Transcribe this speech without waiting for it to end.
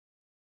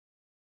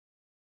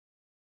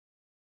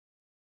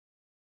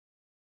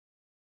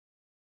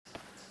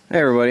Hey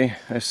everybody,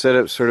 I set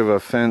up sort of a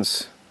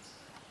fence,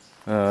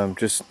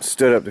 just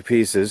stood up to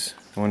pieces,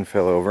 one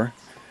fell over,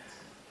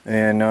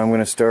 and now I'm going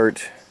to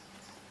start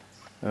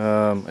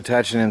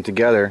attaching them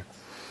together,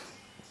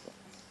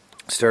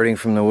 starting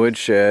from the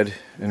woodshed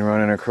and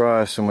running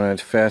across. I'm going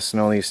to fasten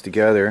all these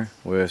together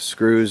with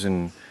screws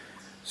and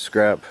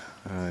scrap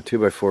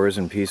 2x4s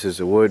and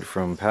pieces of wood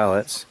from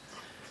pallets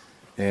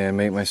and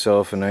make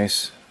myself a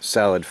nice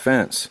solid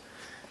fence.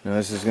 Now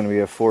this is going to be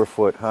a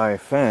 4-foot high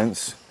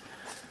fence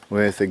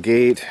with a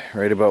gate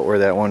right about where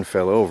that one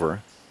fell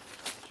over.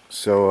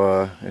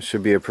 So it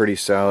should be a pretty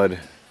solid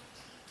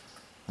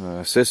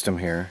system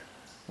here,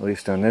 at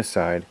least on this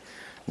side.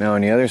 Now on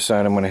the other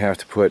side I'm going to have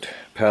to put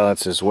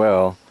pallets as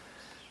well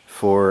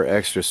for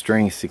extra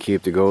strength to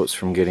keep the goats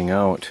from getting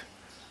out.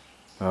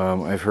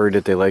 I've heard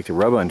that they like the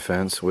rub-on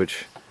fence,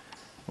 which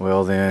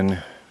will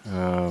then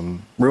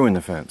ruin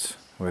the fence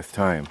with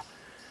time.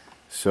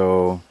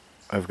 So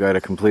I've got to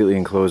completely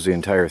enclose the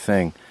entire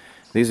thing.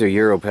 These are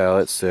Euro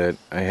pallets that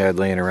I had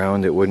laying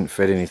around that wouldn't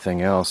fit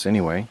anything else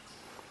anyway,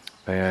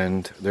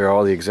 and they're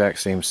all the exact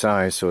same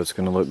size, so it's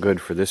going to look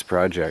good for this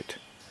project.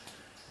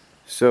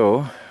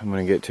 So I'm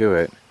going to get to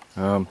it.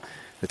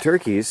 The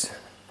turkeys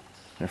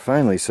are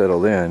finally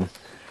settled in.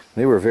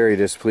 They were very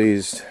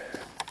displeased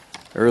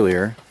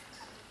earlier,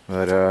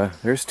 but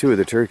there's two of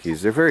the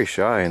turkeys. They're very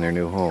shy in their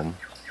new home.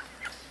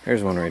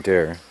 There's one right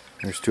there.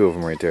 There's two of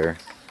them right there.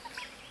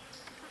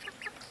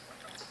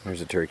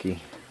 There's a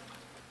turkey.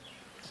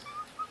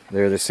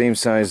 They're the same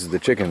size as the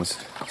chickens,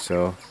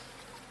 so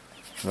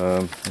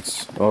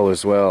it's all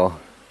as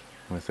well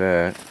with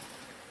that.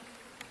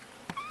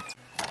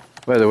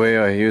 By the way,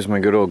 I use my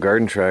good old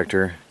garden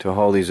tractor to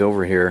haul these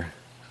over here.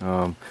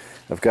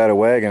 I've got a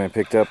wagon I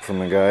picked up from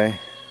a guy,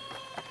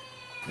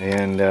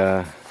 and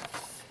that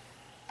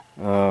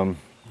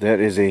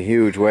is a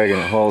huge wagon.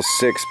 It hauls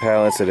 6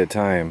 pallets at a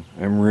time.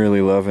 I'm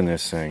really loving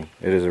this thing.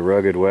 It is a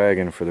rugged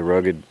wagon for the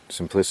rugged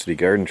simplicity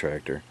garden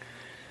tractor.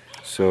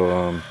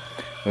 So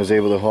I was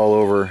able to haul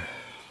over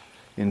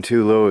in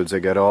 2 loads. I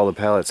got all the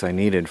pallets I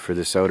needed for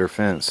this outer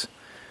fence.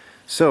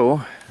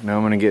 So now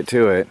I'm going to get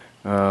to it.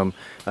 I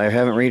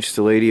haven't reached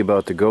the lady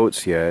about the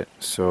goats yet,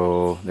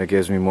 so that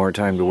gives me more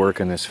time to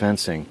work on this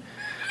fencing.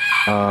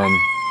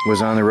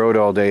 Was on the road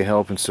all day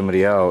helping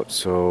somebody out,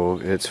 so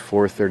it's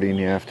 4:30 in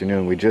the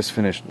afternoon. We just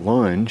finished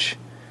lunch.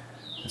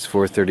 It's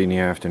 4:30 in the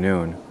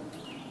afternoon.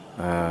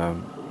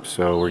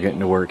 So we're getting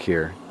to work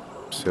here.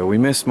 So we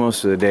missed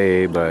most of the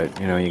day,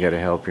 but you know, you got to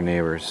help your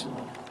neighbors.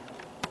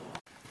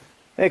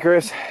 Hey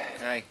Chris.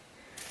 Hi.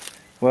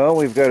 Well,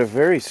 we've got a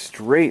very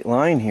straight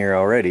line here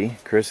already.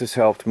 Chris has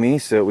helped me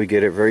so that we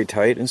get it very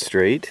tight and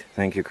straight.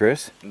 Thank you,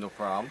 Chris. No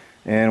problem.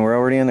 And we're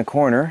already in the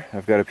corner.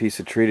 I've got a piece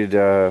of treated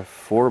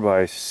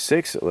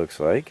 4x6, it looks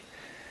like.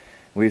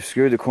 We've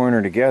screwed the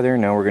corner together.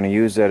 Now we're going to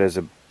use that as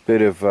a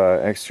bit of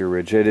extra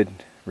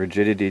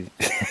rigidity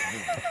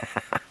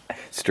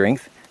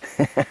strength.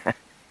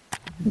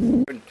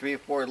 3 or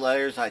 4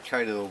 letters, I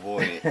try to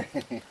avoid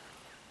it.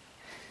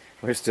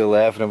 We're still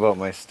laughing about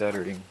my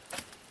stuttering.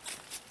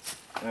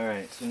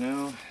 Alright, so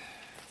now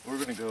we're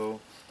going to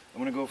go,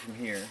 I'm going to go from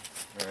here,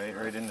 alright,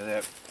 right into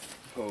that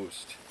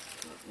post.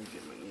 Let me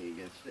get my knee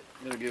against it.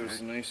 That'll give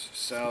us a nice,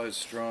 solid,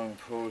 strong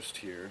post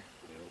here.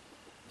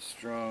 A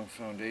strong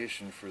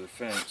foundation for the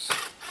fence.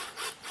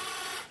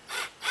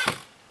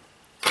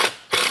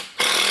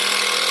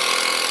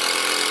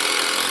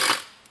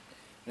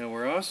 Now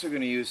we're also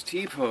going to use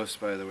T-posts,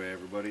 by the way,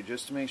 everybody,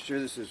 just to make sure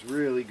this is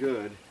really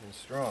good and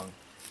strong.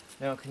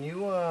 Now, can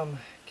you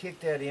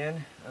kick that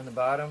in on the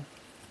bottom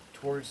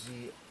towards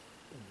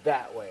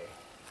that way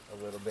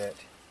a little bit?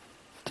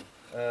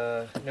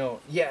 No,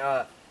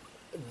 yeah,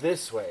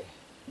 this way.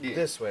 Yeah.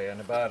 This way on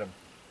the bottom.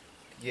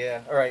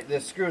 Yeah, alright,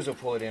 the screws will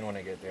pull it in when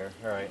I get there.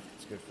 Alright,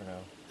 it's good for now.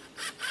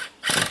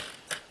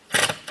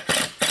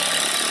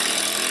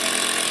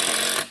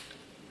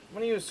 I'm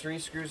going to use 3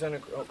 screws on a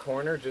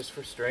corner just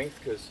for strength,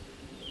 because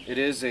it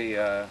is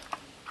a,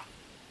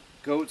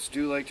 goats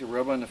do like to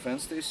rub on the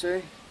fence, they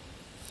say.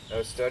 I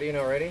was studying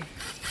already.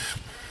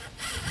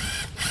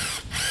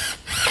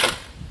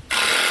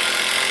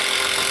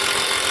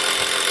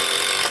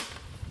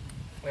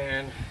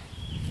 And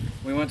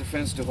we want the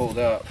fence to hold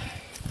up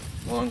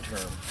long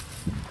term.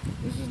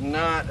 This is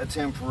not a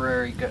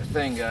temporary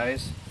thing,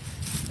 guys.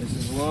 This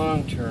is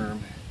long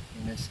term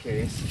in this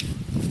case.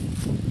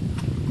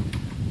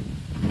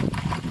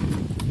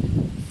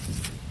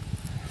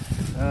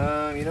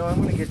 You know,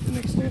 I'm going to get an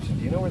extension.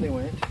 Do you know where they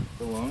went?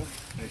 The long?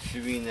 It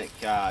should be in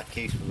that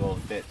case with all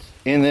the bits.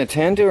 In the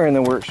tent or in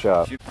the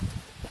workshop?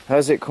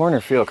 How's that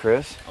corner feel,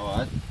 Chris? Oh,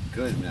 that's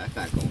good, man.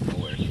 That's not going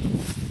nowhere.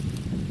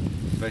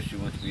 Especially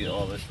once we get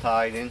all this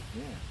tied in.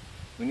 Yeah.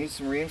 We need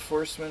some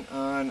reinforcement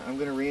on, I'm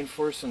going to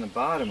reinforce on the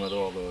bottom with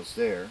all those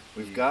there.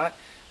 We've got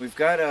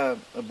a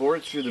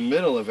board through the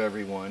middle of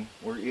every one.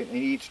 We're in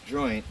each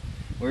joint.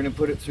 We're going to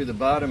put it through the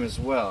bottom as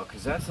well,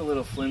 because that's a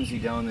little flimsy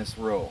down this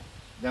row.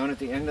 Down at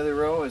the end of the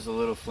row is a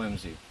little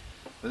flimsy.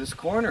 But this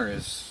corner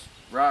is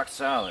rock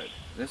solid.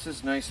 This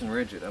is nice and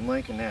rigid. I'm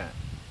liking that.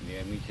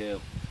 Yeah, me too.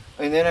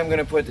 And then I'm going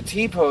to put the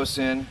T-posts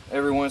in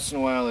every once in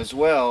a while as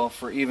well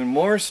for even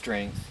more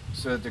strength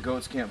so that the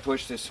goats can't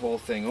push this whole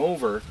thing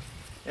over.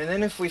 And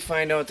then if we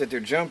find out that they're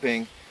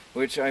jumping,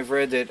 which I've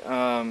read that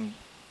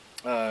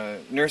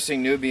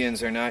nursing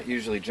Nubians are not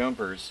usually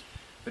jumpers,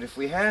 but if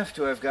we have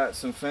to, I've got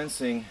some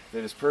fencing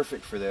that is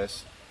perfect for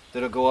this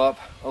that'll go up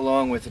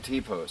along with the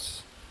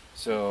T-posts.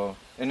 So,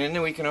 and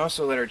then we can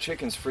also let our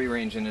chickens free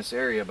range in this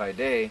area by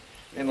day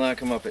and lock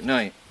them up at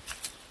night.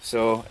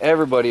 So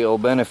everybody will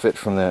benefit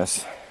from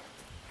this.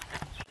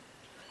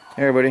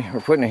 Hey everybody,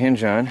 we're putting a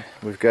hinge on.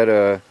 We've got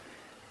a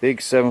big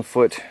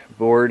 7-foot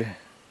board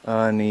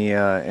on the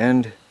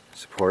end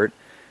support,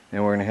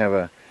 and we're going to have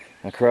a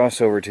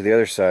crossover to the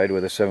other side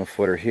with a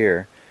 7-footer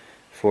here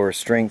for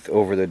strength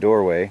over the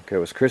doorway. That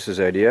was Chris's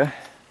idea.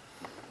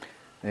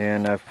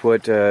 And I've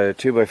put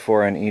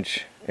 2x4 on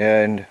each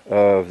end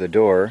of the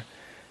door,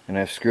 and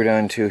I've screwed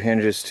on 2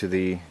 hinges to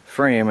the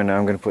frame, and now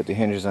I'm going to put the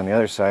hinges on the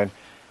other side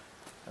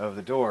of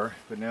the door.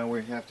 But now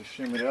we have to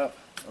shim it up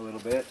a little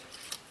bit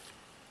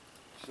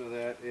so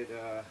that it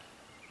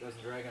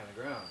doesn't drag on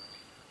the ground.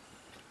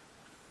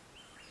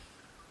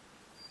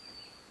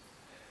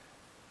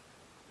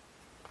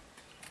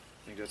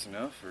 Think that's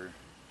enough, or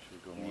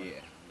should we go more? Yeah,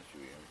 that should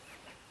be it.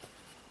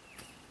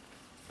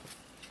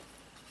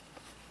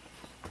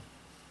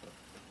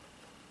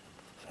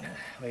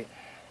 Wait.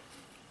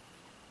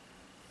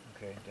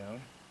 Okay,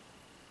 down.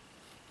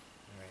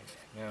 Alright,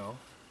 now,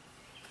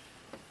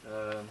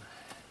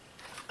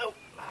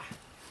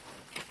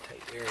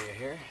 tight area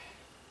here.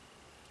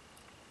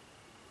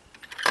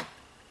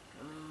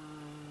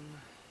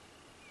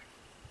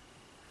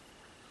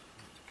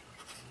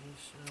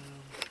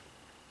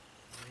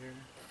 There.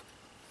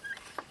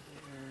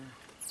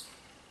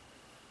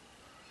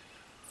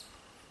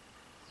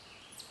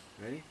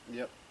 Ready?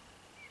 Yep.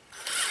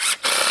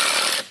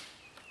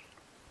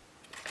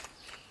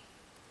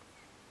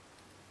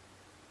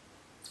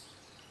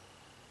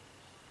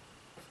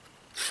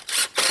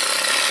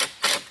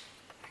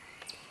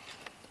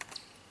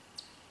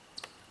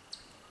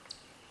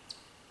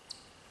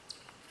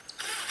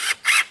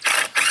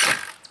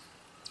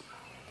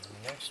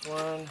 Next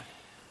one,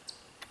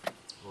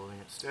 holding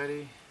it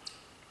steady.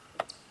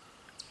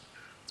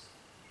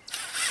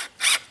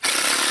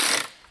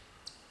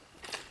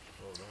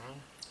 Hold on.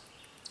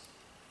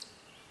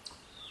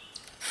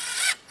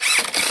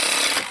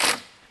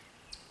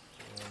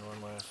 And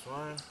one last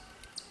one.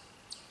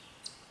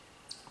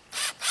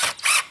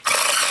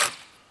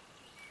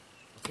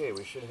 Okay,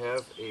 we should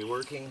have a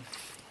working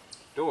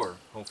door,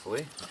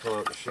 hopefully. I'll pull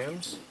out the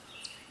shims.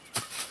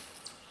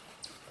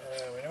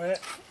 Wait a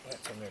minute,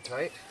 that's in there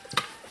tight.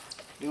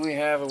 Do we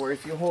have a,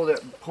 if you hold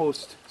that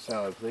post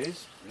solid,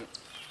 please. Yep.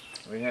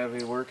 We have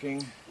a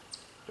working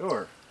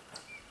door.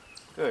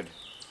 Good.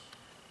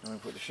 I'm going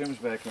to put the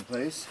shims back in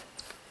place.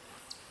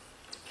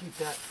 Keep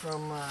that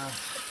from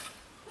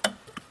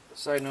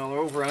sliding all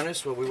over on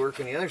us while we work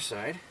on the other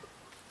side.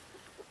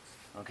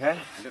 Okay?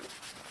 Yep.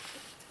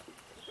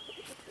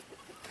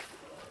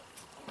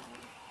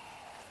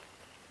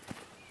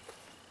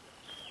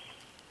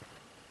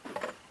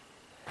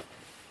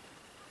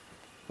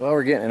 Well,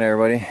 we're getting it,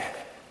 everybody.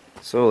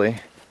 Slowly.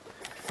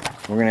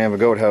 We're going to have a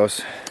goat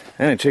house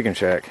and a chicken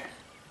shack.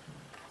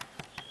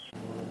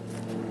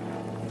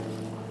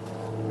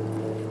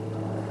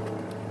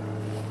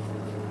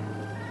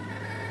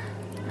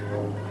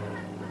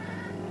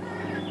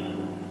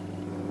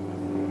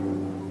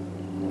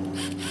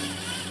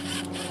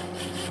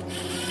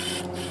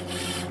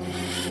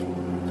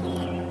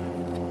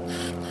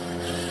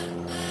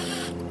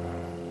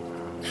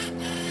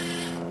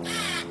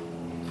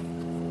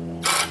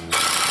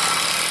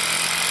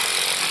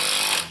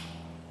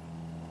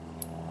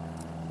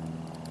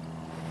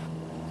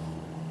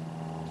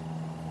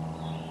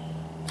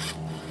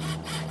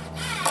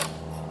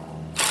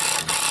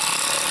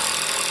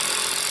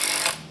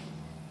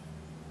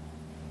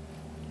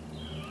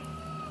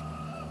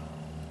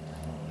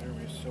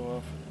 So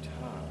off the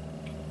top.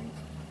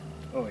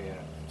 Oh yeah,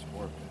 it's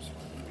warped this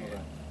one.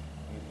 Yeah.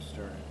 Need to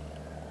start it.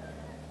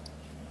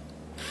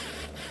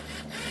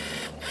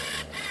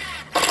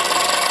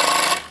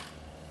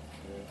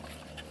 Good.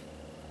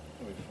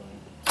 That'll be fine.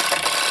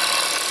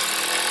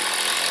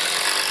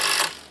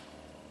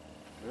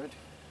 Good.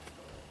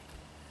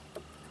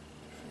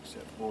 Fix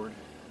that board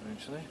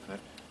eventually, but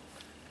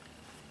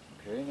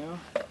okay now.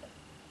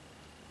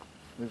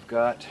 We've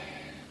got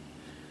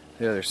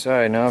the other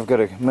side. Now I've got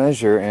to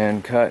measure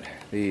and cut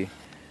the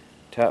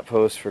top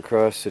post for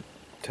across the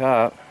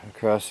top,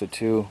 across the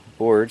 2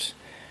 boards,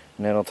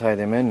 and that'll tie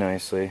them in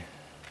nicely.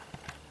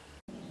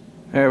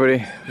 Hey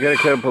everybody, we got a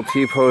couple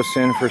T-posts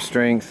in for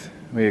strength.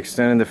 We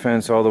extended the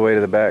fence all the way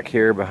to the back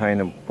here behind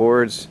the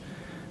boards,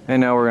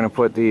 and now we're going to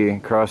put the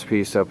cross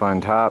piece up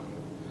on top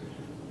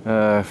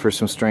for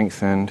some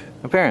strength and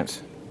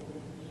appearance.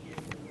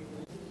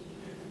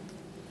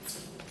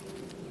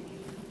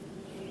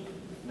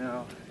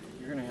 Now,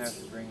 you're going to have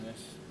to bring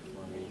this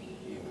for me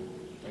even,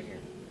 right here,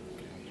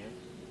 down here.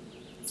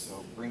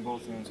 So bring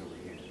both ends over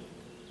here,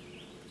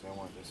 because I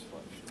want this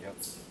flush. Yep.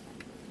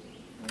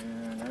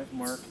 And I've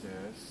marked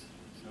this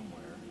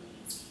somewhere.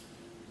 It's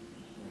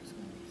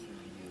going to be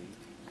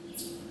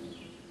 38.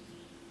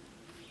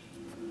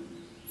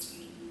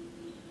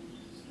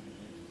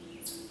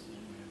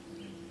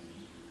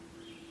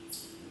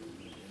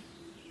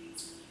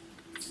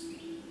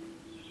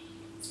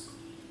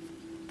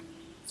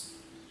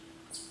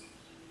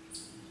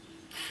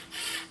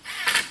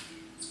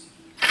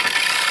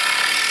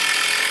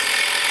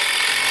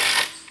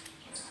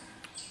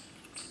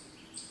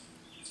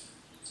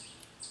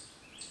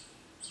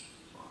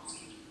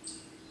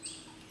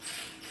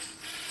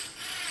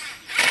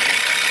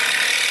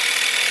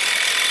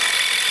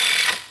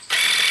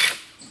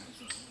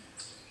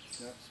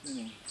 Stop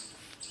spinning.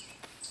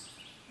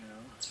 Now,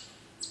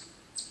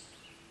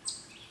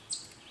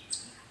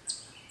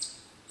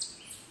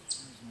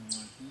 there's my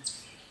markings.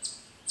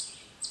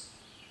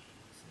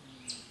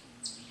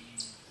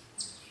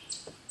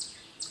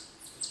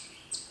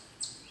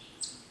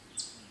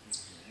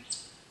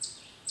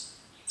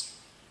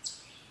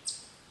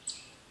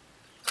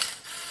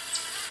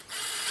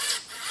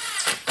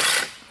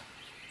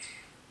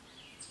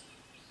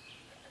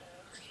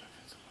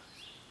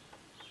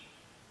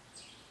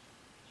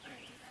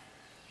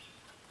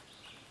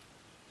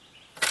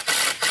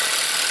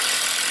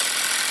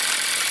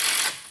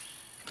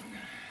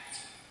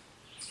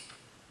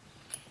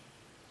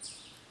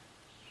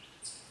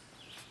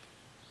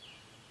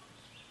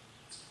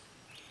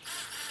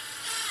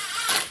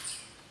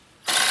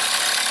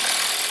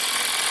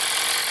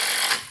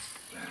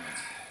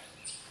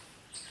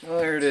 Well,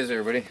 there it is,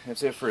 everybody.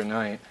 That's it for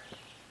tonight.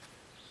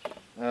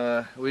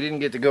 We didn't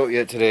get the goat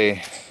yet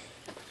today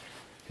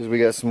because we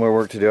got some more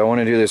work to do. I want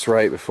to do this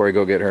right before I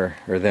go get her,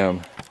 or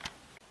them.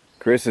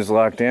 Chris is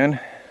locked in.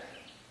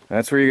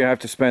 That's where you're going to have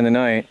to spend the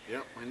night.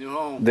 Yep, my new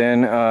home.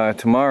 Then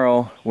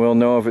tomorrow we'll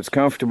know if it's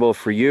comfortable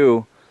for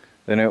you,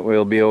 then it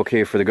will be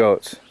okay for the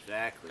goats.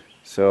 Exactly.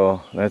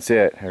 So that's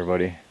it,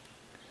 everybody.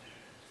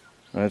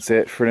 That's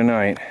it for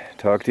tonight.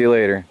 Talk to you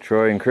later.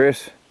 Troy and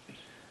Chris,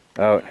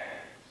 out.